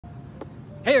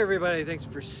Hey everybody, thanks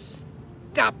for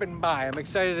stopping by. I'm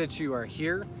excited that you are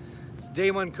here. It's Day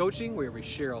One Coaching, where we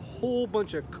share a whole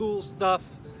bunch of cool stuff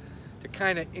to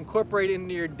kind of incorporate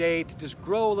into your day to just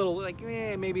grow a little,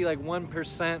 maybe like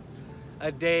 1%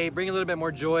 a day, bring a little bit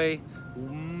more joy,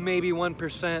 maybe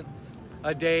 1%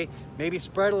 a day, maybe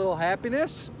spread a little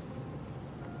happiness.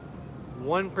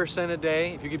 1% a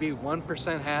day, if you could be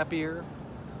 1% happier,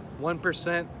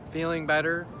 1% feeling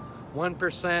better,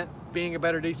 1% being a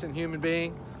better, decent human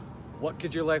being, what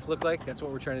could your life look like? That's what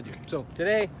we're trying to do. So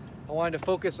today, I wanted to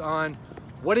focus on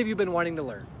what have you been wanting to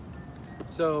learn?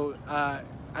 So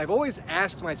I've always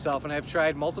asked myself, and I've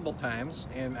tried multiple times,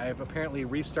 and I've apparently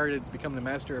become the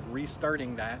master of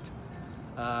restarting that,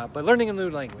 but learning a new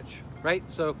language, right?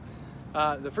 So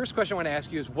the first question I want to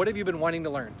ask you is, what have you been wanting to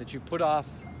learn that you've put on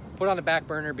the back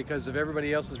burner because of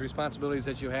everybody else's responsibilities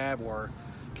that you have, or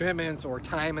commitments, or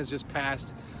time has just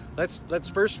passed? Let's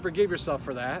first forgive yourself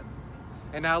for that,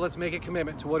 and now let's make a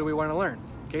commitment to what do we want to learn.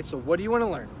 Okay, so what do you want to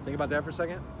learn? Think about that for a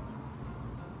second.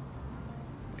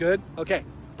 Good? Okay.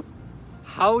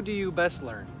 How do you best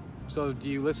learn? So do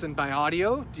you listen by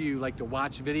audio? Do you like to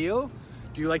watch video?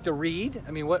 Do you like to read?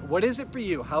 I mean, what is it for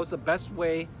you? How's the best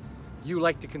way you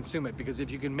like to consume it? Because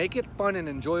if you can make it fun and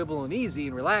enjoyable and easy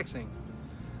and relaxing,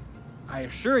 I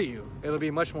assure you it'll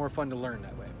be much more fun to learn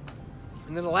that way.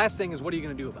 And then the last thing is, what are you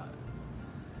going to do about it?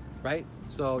 Right?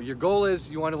 So your goal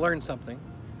is you want to learn something.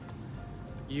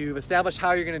 You've established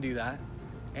how you're going to do that.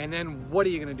 And then what are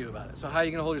you going to do about it? So how are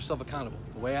you going to hold yourself accountable?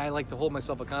 The way I like to hold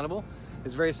myself accountable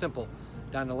is very simple.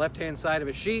 Down the left-hand side of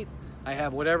a sheet, I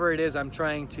have whatever it is I'm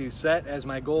trying to set as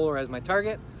my goal or as my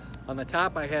target. On the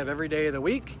top, I have every day of the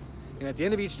week. And at the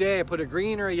end of each day, I put a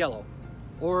green or a yellow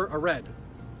or a red.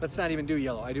 Let's not even do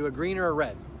yellow. I do a green or a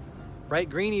red. Right?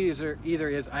 Green either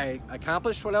is I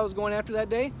accomplished what I was going after that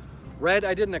day. Red,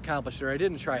 I didn't accomplish it, or I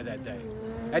didn't try that day.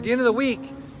 At the end of the week,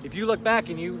 if you look back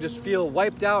and you just feel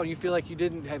wiped out and you feel like you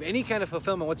didn't have any kind of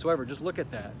fulfillment whatsoever, just look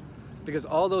at that. Because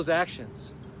all those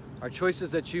actions are choices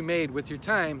that you made with your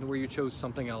time where you chose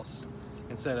something else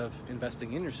instead of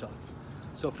investing in yourself.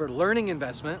 So for learning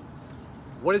investment,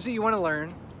 what is it you want to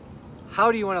learn?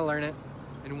 How do you want to learn it?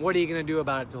 And what are you going to do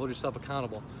about it to hold yourself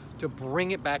accountable, to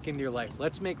bring it back into your life?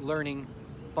 Let's make learning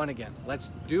fun again. Let's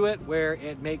do it where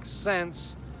it makes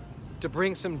sense to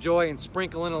bring some joy and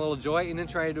sprinkle in a little joy, and then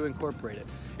try to incorporate it.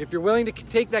 If you're willing to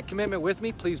take that commitment with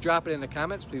me, please drop it in the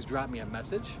comments. Please drop me a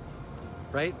message,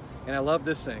 right? And I love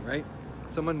this saying, right?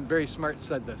 Someone very smart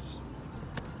said this.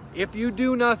 If you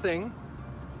do nothing,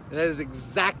 that is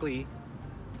exactly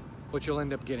what you'll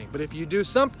end up getting. But if you do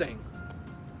something,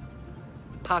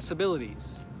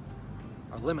 possibilities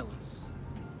are limitless.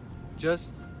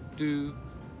 Just do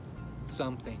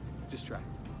something. Just try.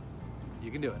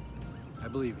 You can do it. I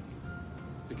believe in you.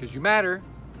 Because you matter.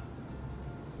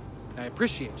 I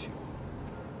appreciate you.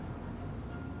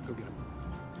 Go get them.